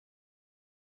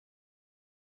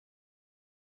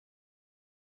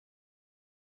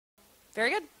Very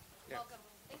good. Yeah. Welcome.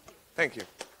 Thank you. Thank you.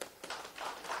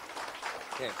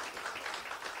 Okay.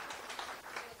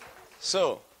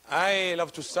 So, I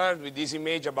love to start with this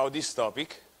image about this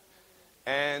topic.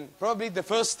 And probably the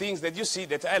first things that you see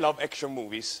that I love action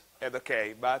movies. And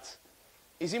okay, but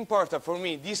it's important for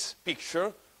me, this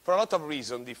picture, for a lot of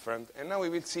reasons different. And now we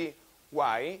will see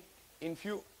why in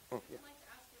few... Oh, yeah. I'd like to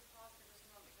ask you to pause for just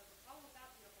a moment, because the problem with that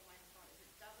beautiful microphone is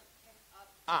it doesn't pick up.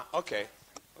 Ah, okay.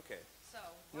 Okay. So,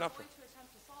 we're No going to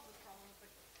attempt to solve this problem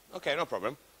quickly. Okay, no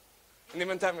problem. In the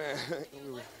meantime... Let's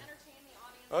entertain the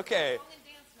audience Okay. with a song and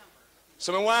dance number.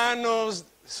 Someone knows,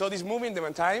 saw this movie in the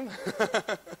meantime?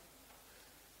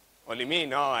 Only me?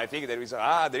 No, I think there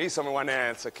is someone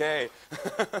else, okay.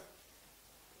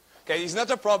 Okay, it's not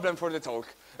a problem for the talk,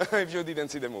 if you didn't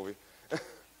see the movie. I have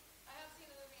seen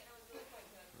the movie and it was really quite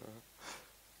good.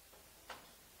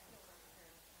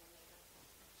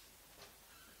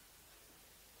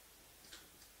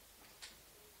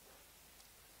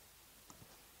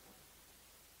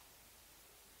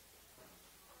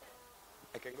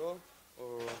 I can go?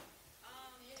 Or...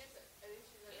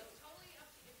 It's totally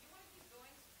up to you. If you want to keep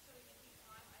going so we can keep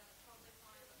time, that's totally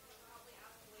fine. But we'll probably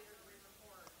ask them later to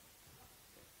re-record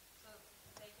so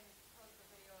they can post the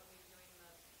video of me doing the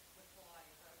with full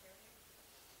audio. Is that okay with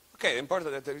you? Okay,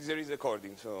 important that there is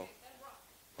recording, so... Then rock.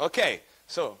 Okay,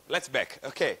 so let's back.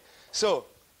 Okay, so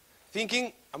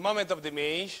thinking a moment of the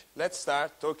image, let's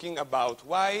start talking about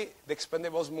why the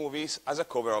Expendables movies as a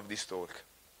cover of this talk.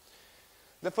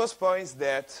 The first point is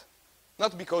that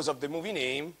not because of the movie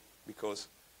name, because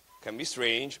it can be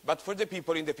strange, but for the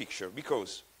people in the picture,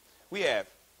 because we have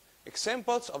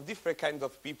examples of different kinds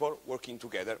of people working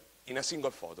together in a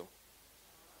single photo.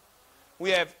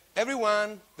 We have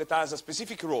everyone that has a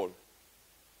specific role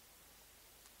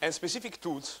and specific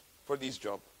tools for this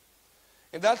job.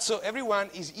 And also, everyone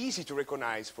is easy to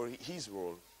recognize for his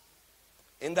role.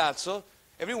 And also,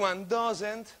 everyone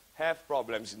doesn't have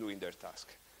problems in doing their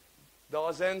task.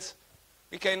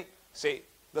 We can say,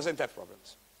 doesn't have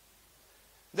problems.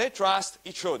 They trust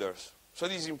each other. So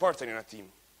this is important in a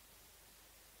team.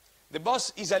 The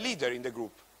boss is a leader in the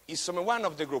group. He's someone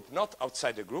of the group, not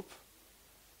outside the group.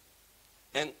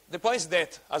 And the point is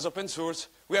that, as open source,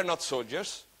 we are not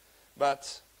soldiers,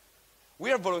 but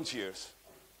we are volunteers.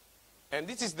 And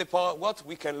this is what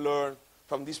we can learn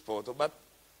from this photo. But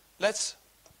let's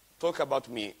talk about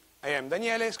me. I am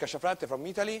Daniele Scasciafratte from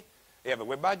Italy. I have a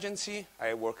web agency.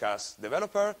 I work as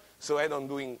developer, so I don't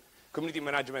doing community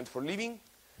management for living.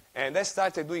 And I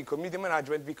started doing community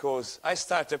management because I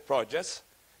started projects,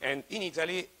 and in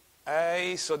Italy,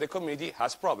 I saw the community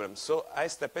has problems. So I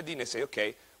stepped in and said,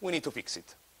 okay, we need to fix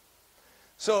it.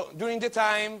 So during the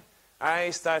time,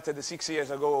 I started 6 years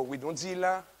ago with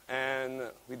Mozilla, and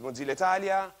with Mozilla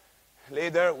Italia,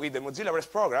 later with the Mozilla Press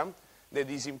program that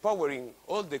is empowering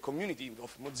all the community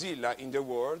of Mozilla in the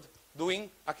world, doing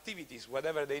activities,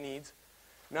 whatever they need.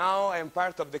 Now I'm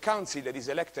part of the council that is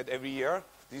elected every year,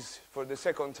 this for the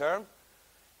second term,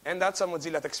 and that's a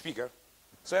Mozilla Tech speaker.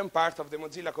 So I'm part of the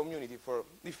Mozilla community for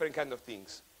different kind of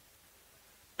things.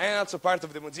 I'm also part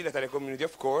of the Mozilla Italia community,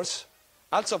 of course,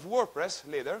 also of WordPress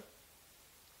later,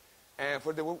 and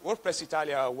for the WordPress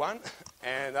Italia one,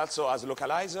 and also as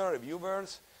localizer,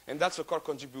 reviewers, and also core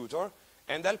contributor,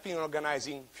 and helping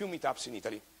organizing few meetups in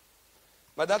Italy.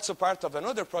 But also part of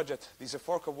another project, this is a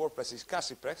fork of WordPress, is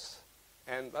Press,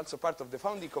 and also part of the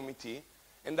founding committee,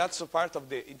 and also part of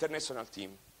the international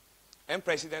team, and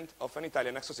president of an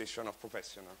Italian association of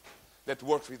professionals that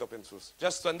works with open source.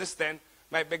 Just to understand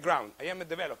my background, I am a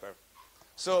developer.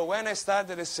 So when I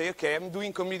started, I say, okay, I'm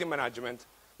doing community management,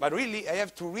 but really I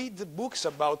have to read books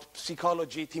about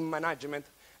psychology, team management.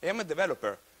 I am a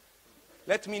developer.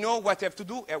 Let me know what I have to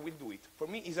do, I will do it. For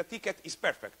me, a ticket is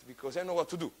perfect, because I know what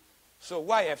to do. So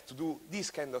why I have to do these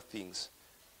kind of things?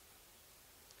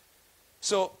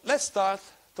 So let's start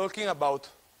talking about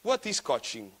what is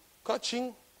coaching.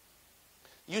 Coaching,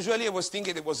 usually I was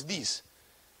thinking it was this.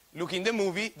 Look in the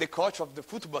movie, the coach of the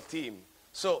football team.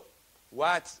 So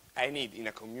what I need in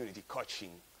a community,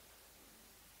 coaching.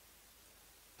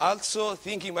 Also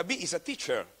thinking maybe it's a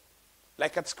teacher,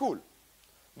 like at school.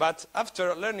 But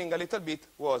after learning a little bit,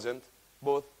 wasn't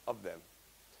both of them.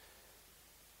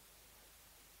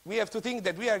 We have to think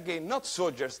that we are again not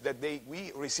soldiers that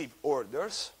we receive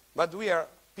orders, but we are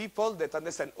people that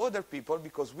understand other people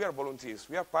because we are volunteers.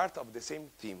 We are part of the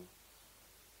same team.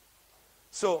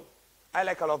 So I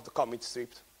like a lot of the comic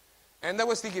strips. And I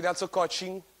was thinking also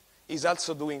coaching is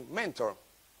also doing mentor.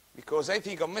 Because I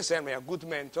think of myself as a good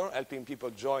mentor, helping people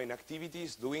join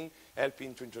activities,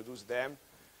 helping to introduce them.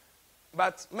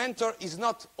 But mentor is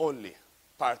not only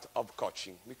part of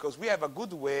coaching, because we have a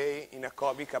good way in a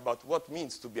comic about what it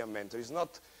means to be a mentor. It's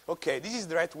not, okay, this is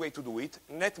the right way to do it,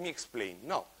 let me explain.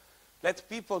 No. Let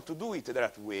people to do it the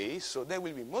right way, so they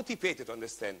will be motivated to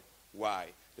understand why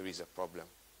there is a problem.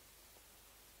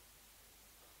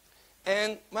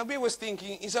 And my way was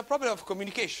thinking, it's a problem of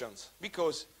communications,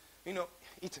 because, you know,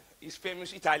 it is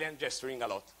famous Italian gesturing a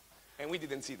lot, and we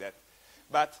didn't see that.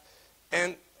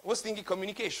 And was thinking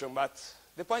communication, but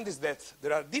the point is that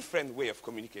there are different ways of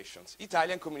communications.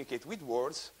 Italian communicate with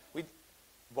words, with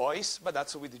voice, but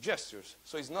also with gestures.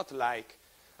 So it's not like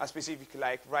a specific,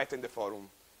 like, right in the forum.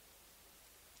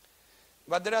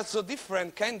 But there are also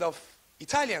different kind of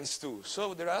Italians too.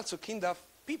 So there are also kind of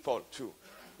people too.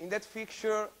 In that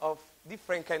picture of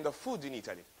different kind of food in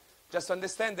Italy. Just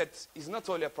understand that it's not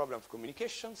only a problem of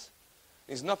communications,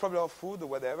 it's not a problem of food or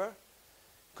whatever.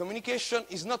 Communication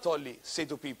is not only say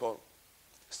to people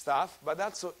stuff, but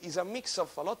also is a mix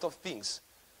of a lot of things.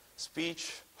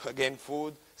 Speech, again,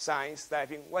 food, science,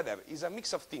 typing, whatever. It's a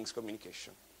mix of things,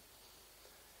 communication.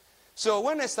 So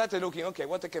when I started looking, okay,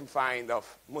 what I can find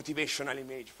of motivational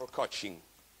image for coaching,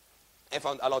 I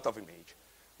found a lot of image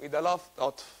with a lot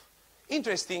of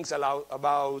interesting things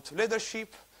about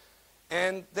leadership,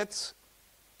 and that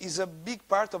is a big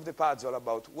part of the puzzle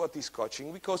about what is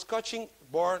coaching, because coaching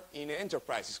born in an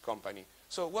enterprises company.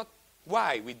 So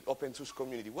why with open source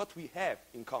community? What we have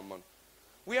in common?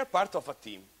 We are part of a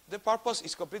team. The purpose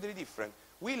is completely different.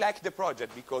 We like the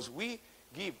project because we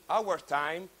give our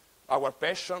time, our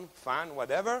passion, fun,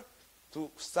 whatever,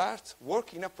 to start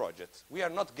work in a project. We are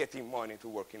not getting money to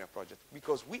work in a project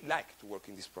because we like to work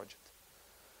in this project.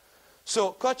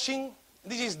 So coaching,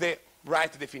 this is the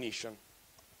right definition.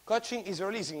 Coaching is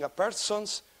releasing a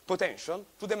person's potential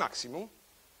to the maximum,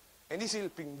 and is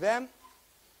helping them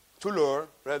to learn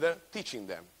rather teaching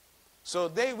them. So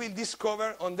they will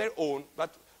discover on their own,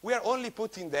 but we are only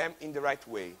putting them in the right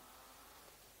way.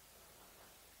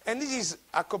 And this is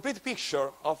a complete picture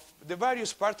of the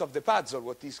various parts of the puzzle,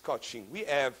 what is coaching. We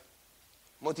have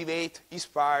motivate,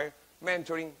 inspire,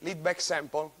 mentoring, lead by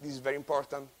example. This is very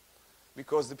important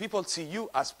because the people see you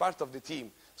as part of the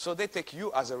team, so they take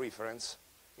you as a reference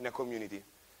in a community.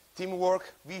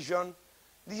 Teamwork, vision,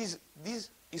 this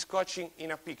is coaching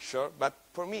in a picture, but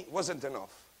for me it wasn't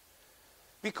enough.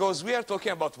 Because we are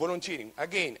talking about volunteering.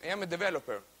 Again, I am a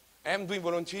developer. I am doing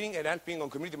volunteering and helping on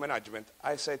community management.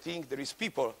 As I think there is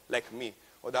people like me,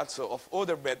 or also of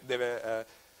other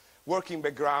working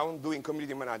background doing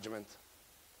community management.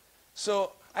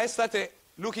 So I started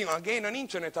looking again on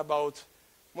internet about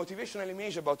motivational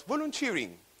image about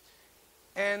volunteering.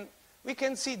 And we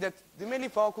can see that the main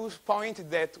focus point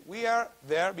that we are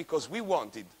there because we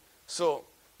wanted. So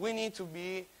we need to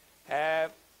be a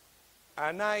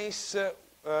nice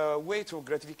way to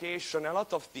gratification, a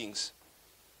lot of things.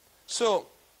 So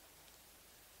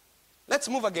let's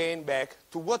move again back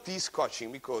to what is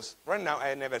coaching, because right now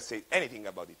I never said anything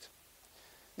about it.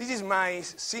 This is my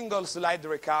single slide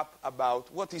recap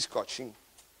about what is coaching.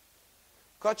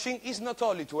 Coaching is not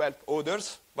only to help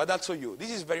others, but also you.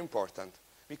 This is very important,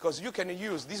 because you can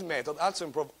use this method also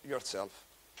improve yourself.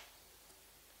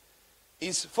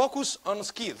 It's focus on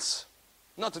skills,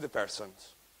 not the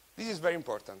persons. This is very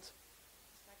important.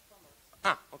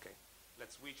 Ah, okay.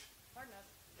 Let's switch. Pardon us.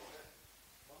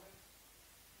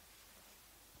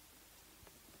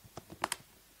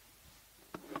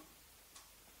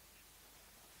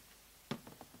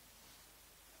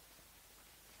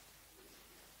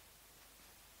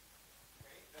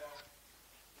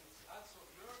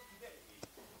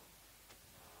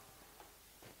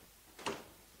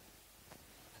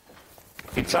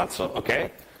 It's also,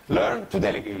 okay, learn to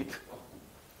delegate.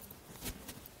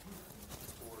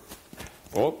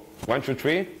 Oh, 1, 2,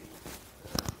 3.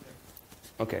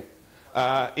 Okay.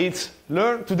 It's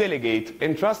learn to delegate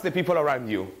and trust the people around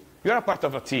you. You are a part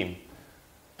of a team.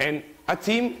 And a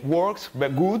team works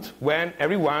good when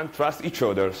everyone trusts each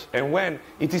other and when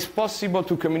it is possible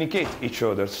to communicate each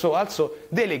other. So also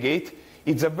delegate,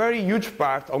 it's a very huge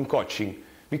part on coaching,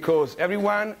 because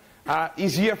everyone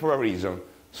is here for a reason.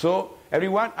 So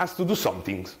everyone has to do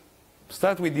something.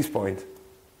 Start with this point.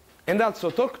 And also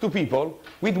talk to people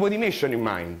with motivation in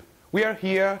mind. We are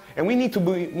here and we need to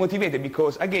be motivated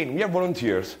because, again, we are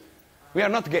volunteers. We are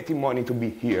not getting money to be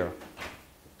here.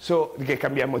 So there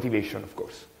can be a motivation, of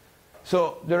course.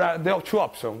 So there are two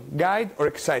options, guide or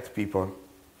excite people.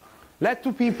 Let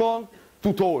two people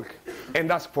to talk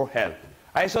and ask for help.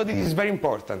 I thought this is very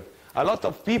important. A lot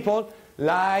of people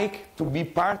like to be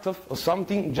part of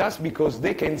something just because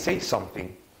they can say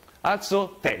something. Also,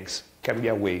 thanks can be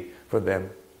a way for them.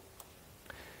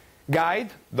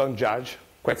 Guide, don't judge,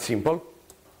 quite simple.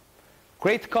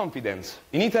 create confidence.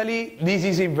 In Italy, this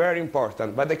is very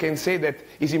important, but I can say that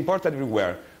it's important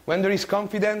everywhere. When there is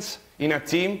confidence in a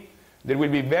team, it will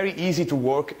be very easy to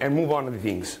work and move on with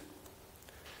things.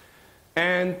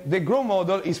 And the grow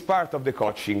model is part of the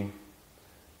coaching.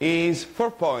 Is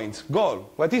 4 points.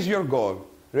 Goal. What is your goal?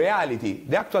 Reality.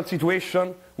 The actual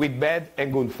situation with bad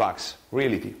and good facts.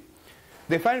 Reality.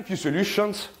 Define a few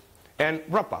solutions and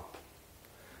wrap up.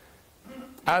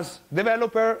 As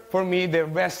developer, for me, the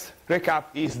best recap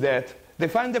is that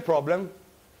define the problem,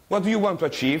 what do you want to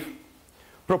achieve,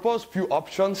 propose few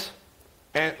options,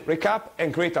 and recap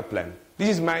and create a plan. This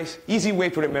is my easy way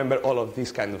to remember all of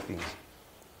these kind of things.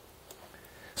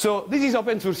 So this is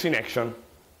open source in action.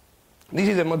 This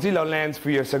is a Mozilla Land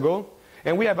 3 years ago,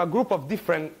 and we have a group of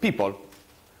different people.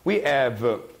 We have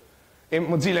a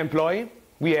Mozilla employee,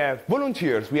 we have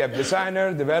volunteers, we have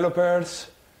designers, developers,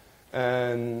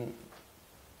 and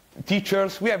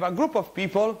teachers. We have a group of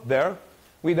people there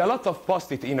with a lot of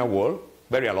post-it in a wall,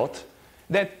 very a lot,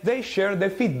 that they share their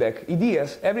feedback,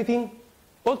 ideas, everything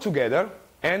all together,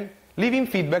 and leaving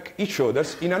feedback each other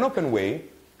in an open way,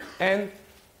 and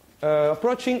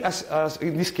approaching, as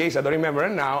in this case, I don't remember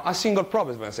now, a single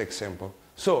problem as example.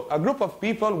 So a group of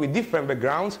people with different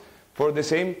backgrounds for the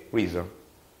same reason.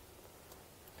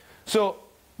 So,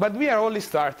 but we are only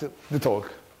start the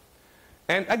talk.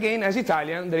 And again, as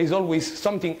Italian, there is always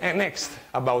something next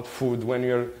about food when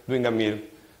you're doing a meal.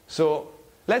 So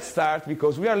let's start,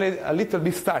 because we are a little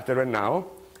bit started right now.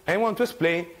 I want to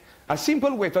explain a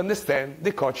simple way to understand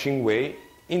the coaching way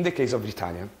in the case of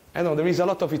Italian. I know there is a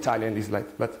lot of Italian in this slide,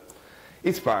 but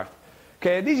it's part.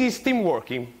 Okay, this is team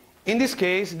working. In this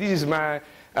case, this is my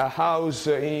house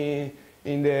in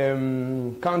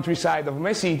the countryside of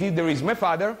my city. There is my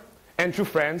father and 2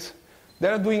 friends. They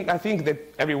are doing, I think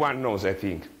that everyone knows, I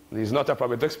think. It's not a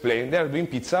problem to explain. They are doing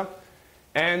pizza.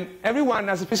 And everyone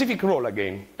has a specific role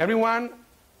again. Everyone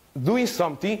doing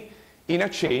something in a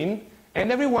chain,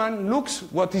 and everyone looks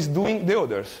what is doing the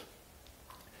others.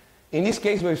 In this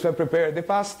case, we prepare the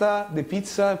pasta, the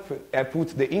pizza, I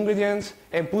put the ingredients,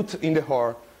 and put in the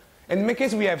oven. And in my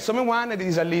case, we have someone that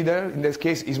is a leader. In this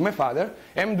case, is my father.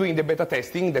 I'm doing the beta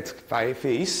testing, that's my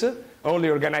face. Only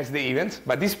organize the event,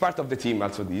 but this part of the team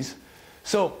also this.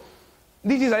 So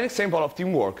this is an example of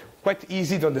teamwork, quite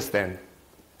easy to understand.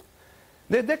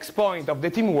 The next point of the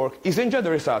teamwork is enjoy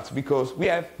the results, because we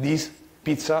have this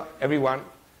pizza, everyone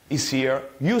is here.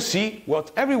 You see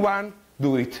what everyone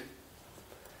do it.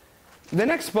 The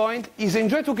next point is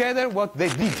enjoy together what they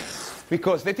did,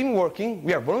 because the team working,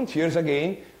 we are volunteers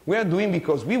again, we are doing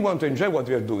because we want to enjoy what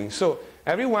we are doing. So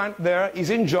everyone there is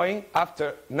enjoying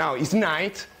after, now it's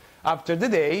night, after the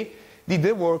day, did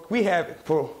the work we have.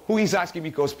 For who is asking,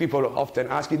 because people often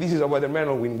ask, this is a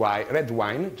watermelon with red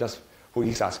wine, just who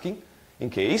is asking, in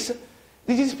case.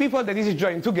 This is people that is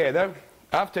enjoying together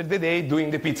after the day doing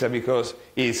the pizza, because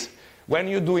is when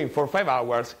you're doing for 5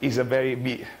 hours is a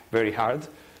very hard.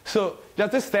 So you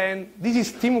understand, this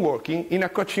is team working in a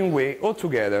coaching way all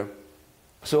together.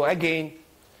 So again,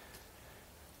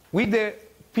 with the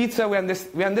pizza we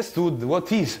understood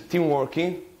what is team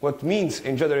working, what means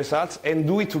enjoy the results, and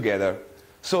do it together.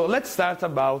 So let's start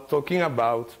talking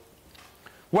about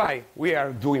why we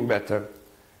are doing better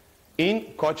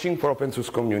in coaching for open source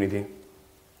community.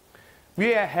 We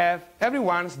have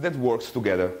everyone that works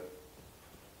together.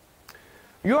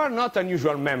 You are not an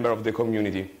unusual member of the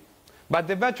community, but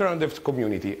the veteran of the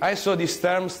community. I saw this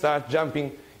term start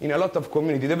jumping in a lot of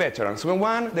community, the veterans,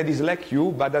 someone that is like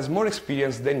you but has more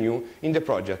experience than you in the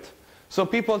project. So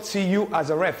people see you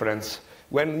as a reference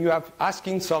when you are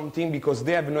asking something, because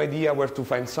they have no idea where to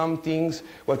find some things,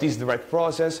 what is the right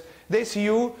process. They see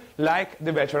you like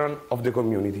the veteran of the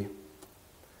community.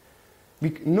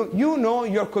 You know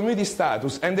your community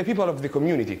status and the people of the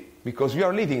community, because you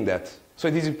are leading that. So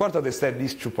it is important to understand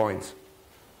these 2 points.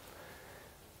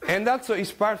 And also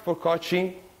is part for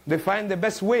coaching, define the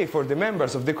best way for the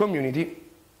members of the community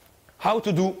how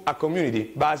to do a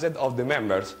community based on the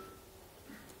members.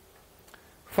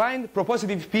 Find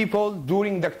propositive people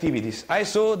during the activities. I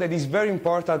saw that it's very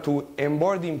important to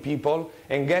onboarding people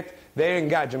and get their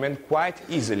engagement quite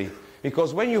easily.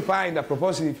 Because when you find a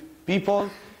propositive people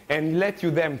and let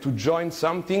them to join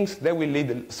some things, they will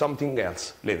lead something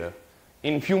else later.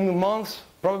 In few months,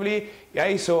 probably,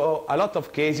 I saw a lot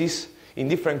of cases in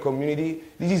different communities.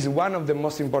 This is one of the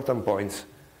most important points.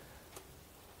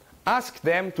 Ask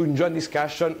them to join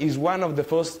discussion is one of the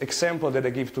first examples that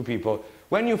I give to people.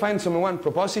 When you find someone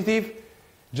propositive,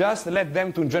 just let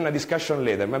them to join a discussion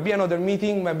later. Maybe another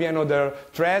meeting, maybe another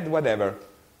thread, whatever.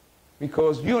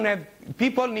 Because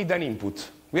people need an input.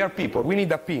 We are people, we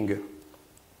need a ping.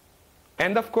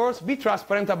 And of course, be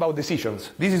transparent about decisions.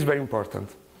 This is very important.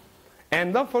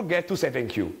 And don't forget to say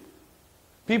thank you.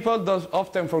 People don't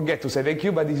often forget to say thank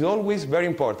you, but it's always very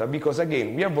important because,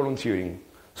 again, we are volunteering.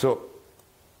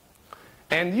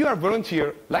 And you are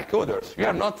volunteer like others. You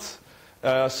are not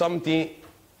something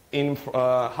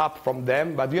up from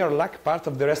them, but you are like part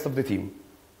of the rest of the team.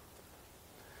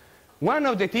 One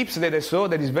of the tips that I saw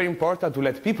that is very important to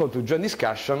let people to join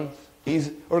discussion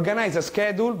is organize a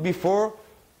schedule before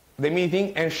the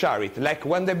meeting and share it, like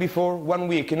one day before, 1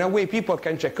 week. In a way, people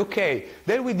can check, okay,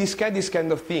 then we discuss this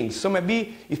kind of things. So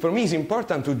maybe, if for me it's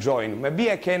important to join, maybe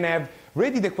I can have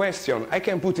ready the question, I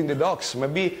can put in the docs,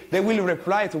 maybe they will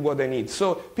reply to what I need.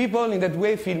 So people in that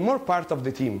way feel more part of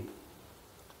the team.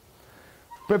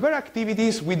 Prepare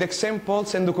activities with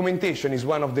examples and documentation is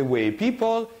one of the ways.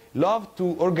 People love to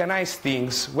organize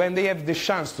things when they have the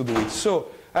chance to do it. So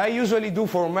I usually do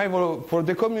for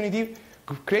the community,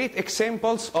 create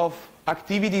examples of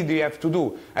activity they have to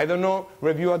do. I don't know,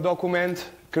 review a document,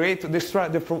 create the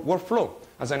workflow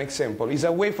as an example. It's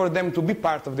a way for them to be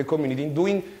part of the community,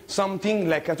 doing something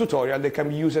like a tutorial that can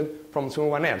be used from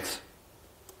someone else.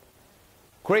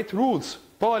 Create rules,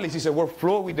 policies, a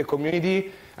workflow with the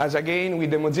community. As again,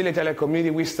 with the Mozilla Italian community,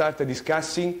 we started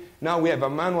discussing. Now we have a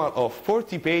manual of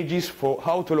 40 pages for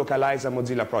how to localize a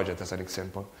Mozilla project, as an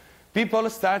example. People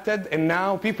started, and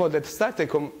now people that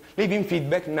started leaving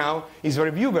feedback now is a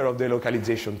reviewer of the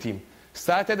localization team.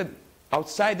 Started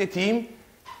outside the team,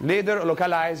 later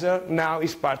localizer, now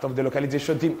is part of the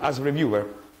localization team as reviewer.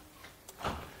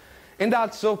 And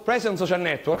also, present social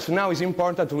networks now is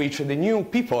important to reach the new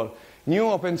people, new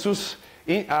open source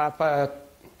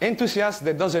enthusiasts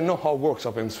that doesn't know how works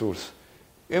open source.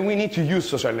 And we need to use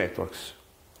social networks.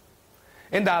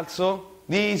 And also,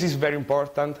 this is very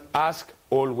important, ask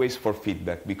always for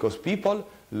feedback, because people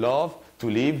love to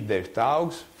leave their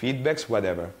talks, feedbacks,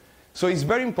 whatever. So it's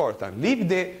very important. Leave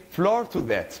the floor to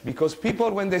that, because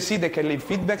people, when they see they can leave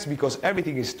feedbacks because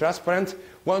everything is transparent,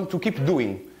 want to keep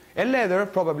doing. And later,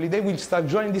 probably, they will start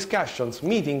joining discussions,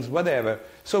 meetings, whatever.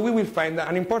 So we will find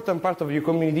an important part of your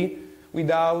community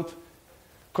without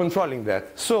controlling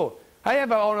that. So I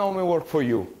have our homework for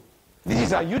you. This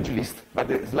is a huge list, but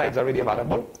the slides are already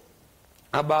available,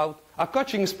 about a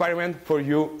coaching experiment for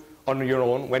you on your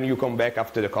own when you come back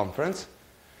after the conference.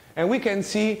 And we can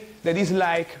see that it's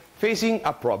like facing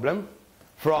a problem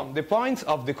from the point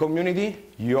of the community,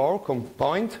 your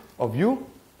point of view,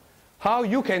 what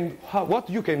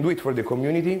you can do it for the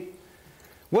community,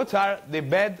 what are the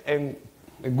bad and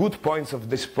good points of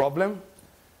this problem.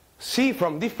 See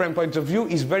from different points of view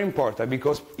is very important,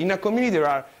 because in a community there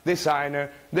are designers,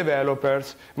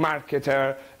 developers,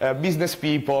 marketers, business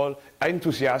people,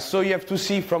 enthusiasts. So you have to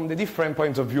see from the different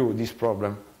points of view this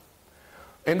problem.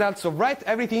 And also write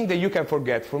everything that you can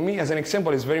forget. For me, as an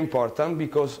example, is very important,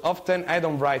 because often I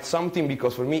don't write something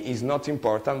because for me it's not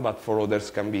important, but for others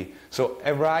can be. So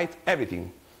I write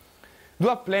everything. Do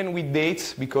a plan with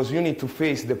dates, because you need to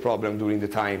face the problem during the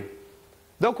time.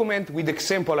 Document with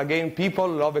example. Again, people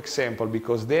love example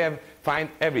because they find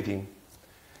everything.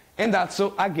 And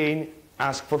also, again,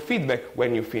 ask for feedback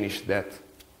when you finish that.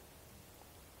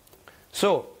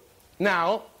 So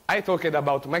now I talked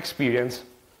about my experience,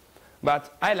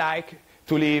 but I like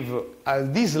to leave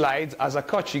these slides as a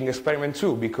coaching experiment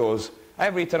too, because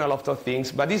I've written a lot of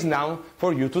things, but it's now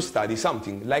for you to study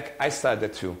something, like I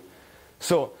started too.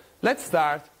 So let's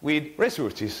start with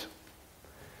resources.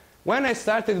 When I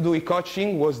started doing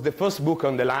coaching, was the first book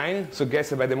on the line,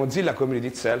 suggested by the Mozilla community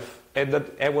itself, and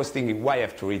that I was thinking, why I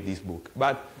have to read this book?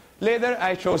 But later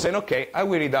I chose, okay, I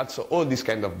will read also all these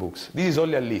kind of books. This is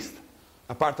only a list,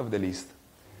 a part of the list.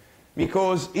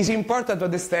 Because it's important to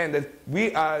understand that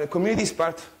the community is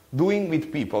part doing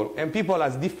with people, and people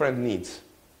have different needs.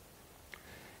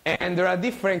 And there are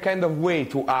different kind of way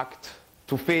to act,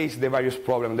 to face the various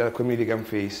problems that a community can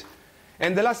face.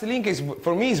 And the last link is,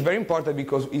 for me, is very important,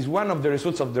 because it's one of the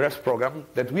results of the REST program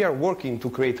that we are working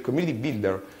to create community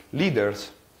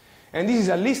leaders. And this is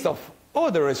a list of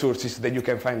other resources that you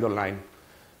can find online.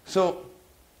 So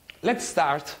let's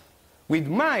start with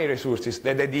my resources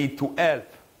that I did to help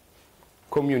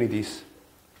communities.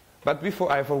 But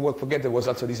before I forget, there was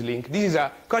also this link. This is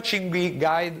a coaching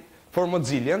guide for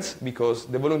Mozillians, because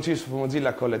the volunteers for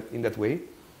Mozilla call it in that way.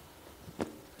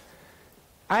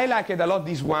 I liked a lot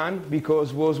this one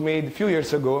because it was made a few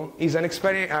years ago. It's an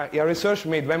a research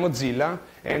made by Mozilla,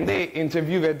 and they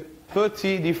interviewed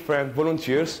 30 different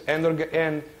volunteers,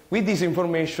 and with this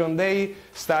information they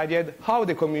studied how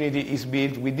the community is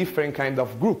built with different kind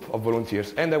of group of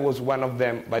volunteers, and I was one of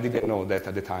them, but I didn't know that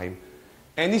at the time.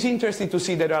 And it's interesting to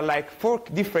see there are like 4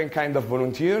 different kinds of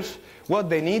volunteers, what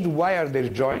they need, why are they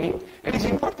joining, and it's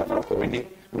important for a community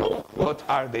to know what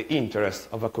are the interests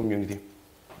of a community.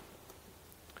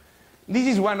 This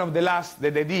is one of the last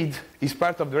that I did, is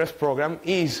part of the REST program,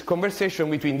 is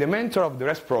conversation between the mentor of the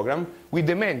REST program with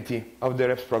the mentee of the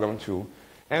REST program too.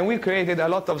 And we created a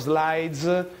lot of slides,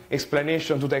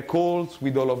 explanation to take calls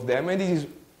with all of them, and this is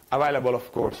available,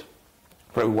 of course,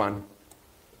 for everyone.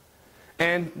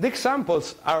 And the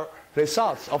examples are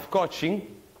results of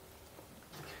coaching.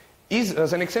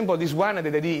 As an example, this one that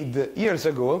I did years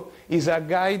ago is a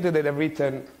guide that I've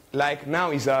written, like now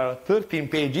is 13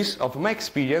 pages of my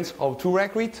experience of to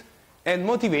recruit and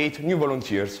motivate new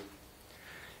volunteers.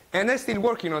 And I'm still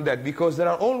working on that because there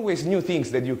are always new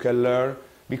things that you can learn,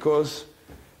 because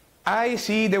I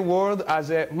see the world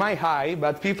as my high,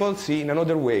 but people see in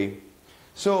another way.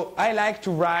 So I like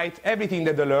to write everything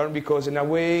that I learn, because in a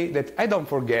way that I don't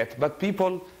forget, but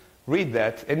people read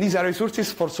that, and these are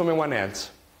resources for someone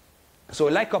else. So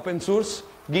like open source,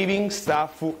 giving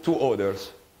stuff to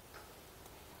others.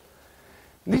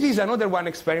 This is another one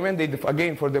experiment,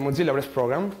 again for the Mozilla REST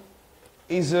program,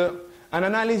 is an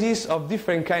analysis of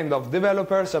different kind of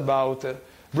developers about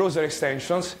browser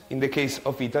extensions, in the case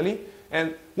of Italy,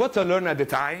 and what I learned at the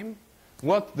time,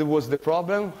 what was the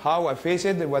problem, how I faced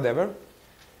it, whatever.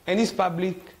 And it's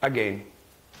public again.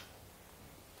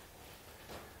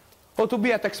 How to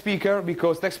be a tech speaker,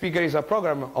 because tech speaker is a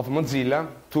program of Mozilla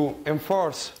to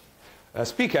enforce a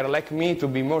speaker like me to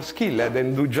be more skilled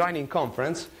and do joining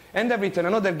conference. And I've written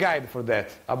another guide for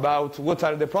that, about what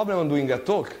are the problems of doing a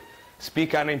talk,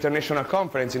 speak at an international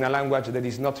conference in a language that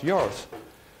is not yours.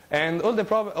 And all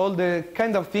the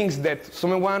kind of things that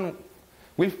someone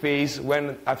will face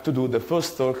when have to do the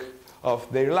first talk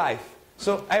of their life.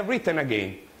 So I've written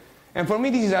again. And for me,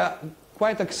 this is a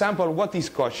quite example of what is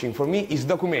coaching. For me, is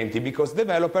documenting, because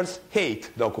developers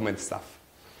hate document stuff.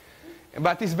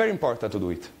 But it's very important to do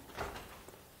it.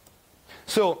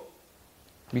 So,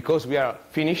 because we are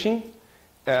finishing,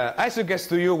 I suggest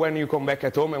to you, when you come back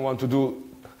at home and want to do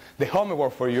the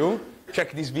homework for you,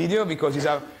 check this video, because it's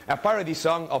a parody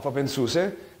song of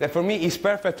OpenSUSE that for me is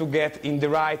perfect to get in the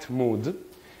right mood.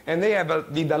 And they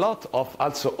did a lot of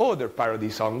also other parody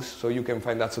songs, so you can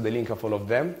find also the link of all of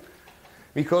them.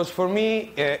 Because for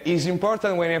me, it's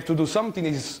important when you have to do something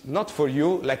that is not for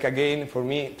you, like again, for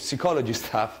me, psychology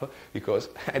stuff, because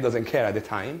I doesn't care at the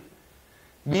time.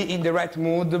 Be in the right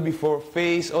mood before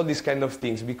face all these kind of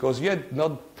things, because you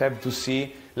not have to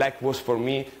see, like was for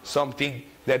me, something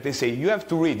that they say, you have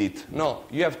to read it. No,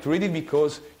 you have to read it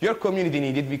because your community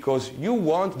needs it, because you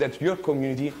want that your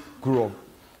community grow.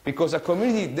 Because a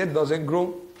community that doesn't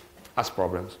grow has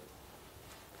problems.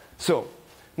 So,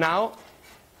 now,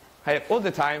 I have all the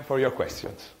time for your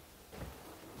questions.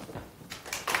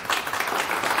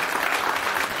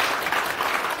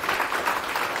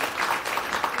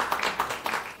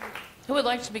 Who would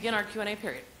like to begin our Q&A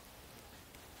period?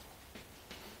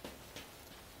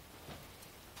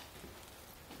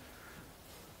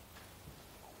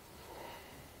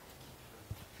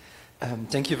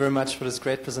 Thank you very much for this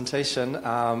great presentation,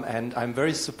 and I'm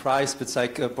very surprised. It's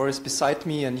like Boris beside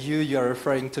me and you are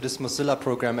referring to this Mozilla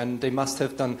program, and they must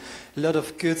have done a lot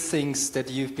of good things that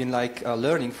you've been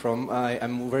learning from.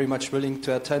 I'm very much willing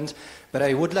to attend, but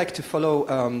I would like to follow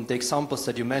the examples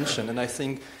that you mentioned, and I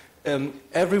think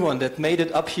everyone that made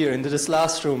it up here into this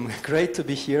last room, great to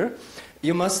be here.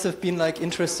 You must have been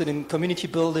interested in community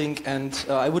building, and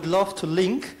I would love to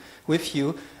link with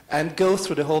you and go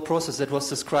through the whole process that was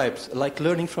described, like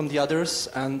learning from the others,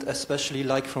 and especially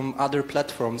from other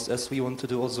platforms, as we want to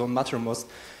do also on Mattermost.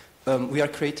 We are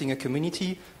creating a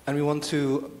community, and we want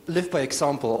to live by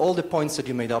example, all the points that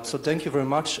you made up. So thank you very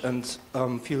much, and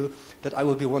feel that I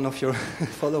will be one of your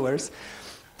followers.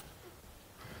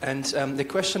 And the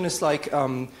question is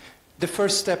the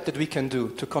first step that we can do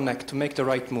to connect, to make the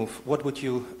right move. What would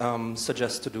you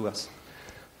suggest to do us?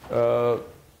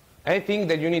 I think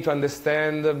that you need to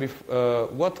understand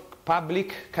what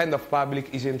kind of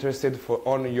public is interested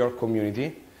on your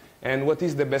community, and what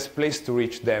is the best place to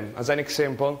reach them. As an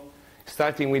example,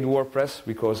 starting with WordPress,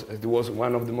 because it was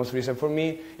one of the most recent for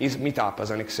me, is Meetup as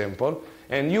an example.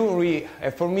 And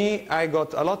for me, I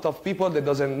got a lot of people that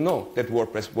doesn't know that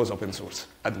WordPress was open source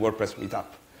at WordPress Meetup.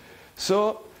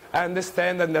 So I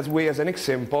understand that way, as an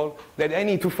example, that I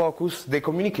need to focus the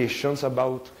communications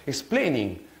about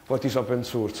explaining what is open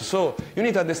source. So you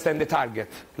need to understand the target,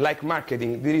 like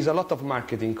marketing. There is a lot of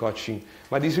marketing coaching,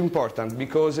 but it's important,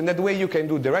 because in that way you can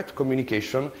do the right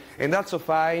communication and also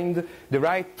find the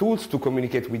right tools to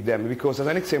communicate with them. Because as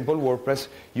an example, WordPress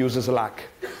uses Slack,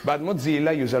 but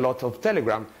Mozilla uses a lot of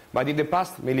Telegram. but in the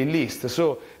past, mailing list.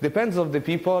 So depends on the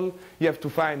people, you have to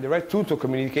find the right tool to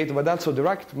communicate, but also the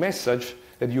right message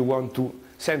that you want to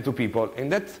send to people.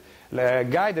 And that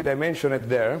guide that I mentioned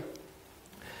there,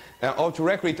 how to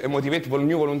recruit and motivate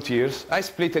new volunteers, I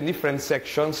split in different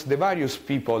sections the various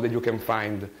people that you can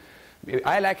find.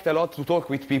 I liked a lot to talk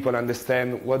with people,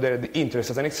 understand what their interests.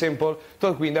 As an example,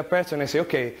 talk with a person and say,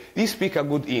 okay, this speaks a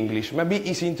good English. Maybe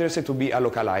he's interested to be a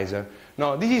localizer.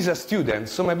 No, this is a student,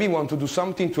 so maybe want to do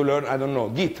something to learn, I don't know,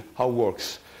 Git, how it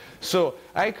works. So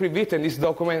I created in this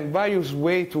document various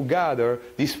ways to gather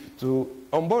this, to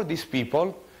onboard these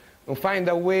people, and find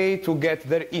a way to get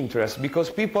their interest,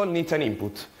 because people need an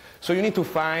input. So you need to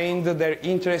find their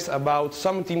interest about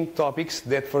something topics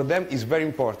that for them is very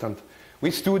important.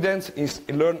 With students, is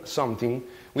learn something.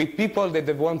 With people that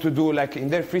they want to do like in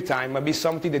their free time, maybe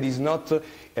something that is not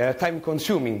time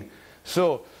consuming.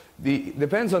 So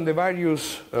depends on the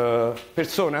various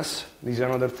personas, this is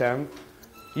another term,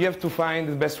 you have to find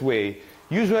the best way.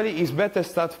 Usually it's better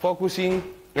start focusing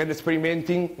and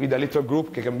experimenting with a little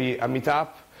group. It can be a meetup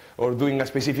or doing a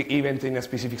specific event in a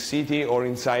specific city or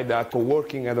inside a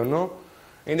co-working, I don't know.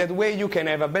 In that way, you can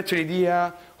have a better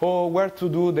idea of where to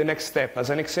do the next step.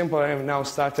 As an example, I have now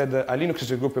started a Linux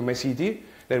user group in my city.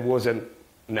 That wasn't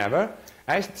never.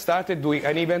 I started doing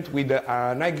an event with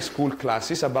high school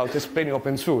classes about explaining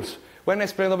open source. When I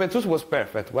explained open source, it was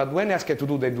perfect. But when I asked to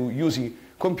do they do using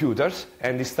computers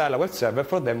and install a web server,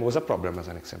 for them was a problem, as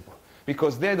an example.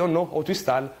 Because they don't know how to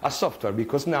install a software,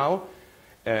 because now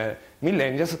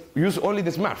millennials use only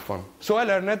the smartphone. So I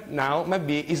learned now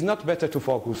maybe it's not better to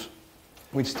focus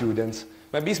with students.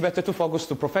 Maybe it's better to focus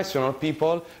to professional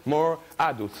people, more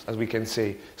adults, as we can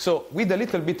say. So with a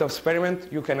little bit of experiment,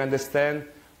 you can understand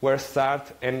where to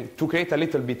start and to create a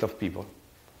little bit of people.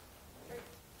 Great.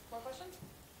 More questions?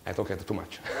 I talked too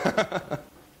much.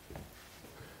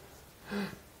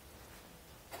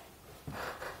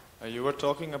 You were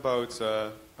talking about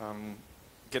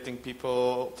getting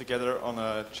people together on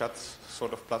a chat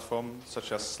sort of platform,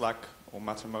 such as Slack or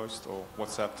Mattermost or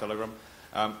WhatsApp, Telegram.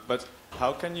 But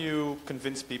how can you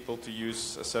convince people to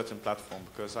use a certain platform?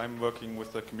 Because I'm working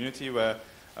with a community where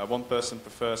one person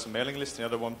prefers a mailing list, the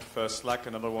other one prefers Slack,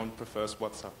 another one prefers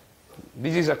WhatsApp.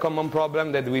 This is a common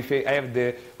problem that I have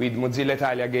with Mozilla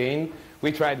Italia again.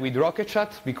 We tried with Rocket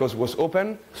Chat because it was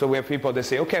open, so we have people that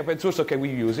say, okay, open source, okay, we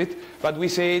use it. But we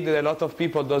say that a lot of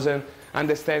people doesn't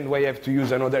understand why you have to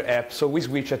use another app, so we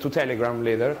switched to Telegram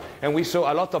later, and we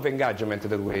saw a lot of engagement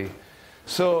that way.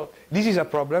 So this is a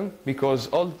problem because,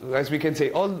 as we can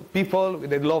say, all people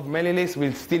that love mailing lists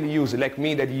will still use, like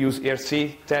me, that use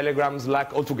IRC, Telegram,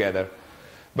 Slack all together.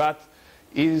 But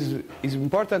it's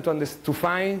important to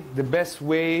find the best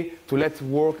way to let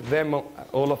work them,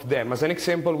 all of them. As an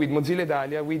example, with Mozilla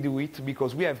Italia, we do it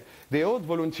because we have the old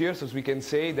volunteers, as we can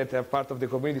say, that are part of the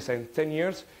community since 10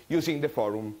 years, using the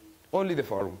forum, only the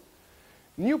forum.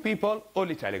 New people,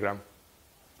 only Telegram.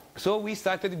 So we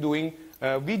started doing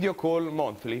video call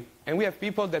monthly, and we have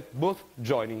people that both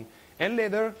joining. And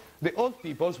later, the old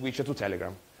people switch to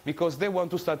Telegram because they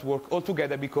want to start work all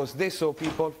together because they saw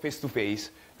people face-to-face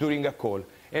during a call.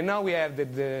 And now we have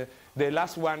the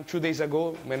last one 2 days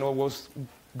ago when I was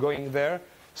going there.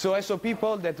 So I saw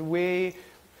people that way,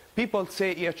 people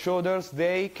say each other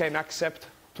they can accept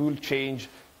to change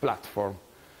platform.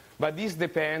 But this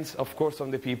depends, of course,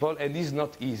 on the people, and this is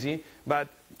not easy, but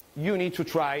you need to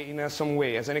try in some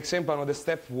way. As an example, another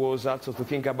step was also to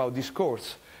think about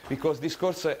discourse, because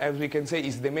discourse, as we can say,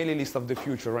 is the mailing list of the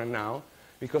future right now,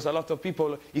 because a lot of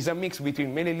people is a mix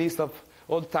between mailing list of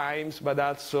old times, but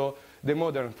also the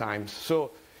modern times.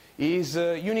 So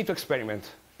you need to experiment.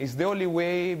 It's the only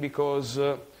way, because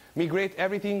migrate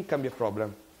everything can be a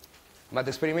problem. But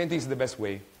experiment is the best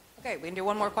way. Okay, we can do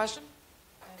one more question.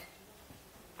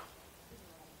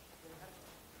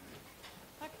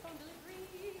 Microphone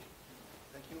delivery.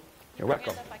 Thank you. You're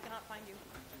welcome. Hands up, I cannot find you.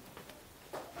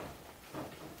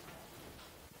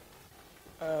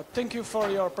 Thank you for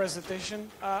your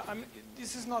presentation.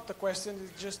 This is not a question,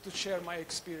 it's just to share my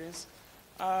experience.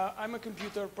 I'm a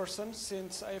computer person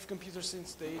since I have computers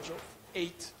since the age of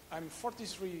 8. I'm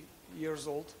 43 years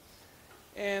old.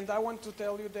 And I want to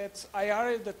tell you that I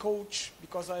hired a coach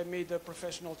because I made a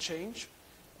professional change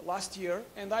last year.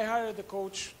 And I hired a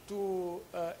coach to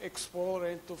explore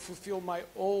and to fulfill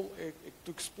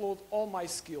to explode all my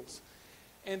skills.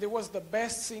 And it was the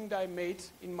best thing that I made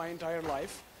in my entire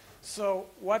life. So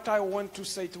what I want to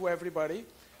say to everybody,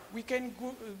 we can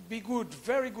be good,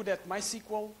 very good at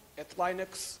MySQL, at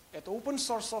Linux, at open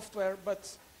source software,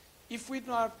 but if we're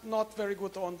not very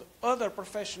good on other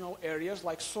professional areas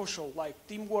like social, like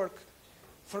teamwork,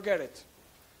 forget it.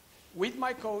 With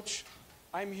my coach,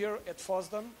 I'm here at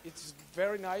FOSDEM. It's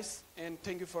very nice, and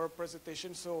thank you for your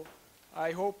presentation. So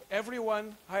I hope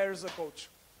everyone hires a coach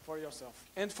for yourself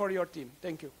and for your team.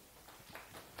 Thank you.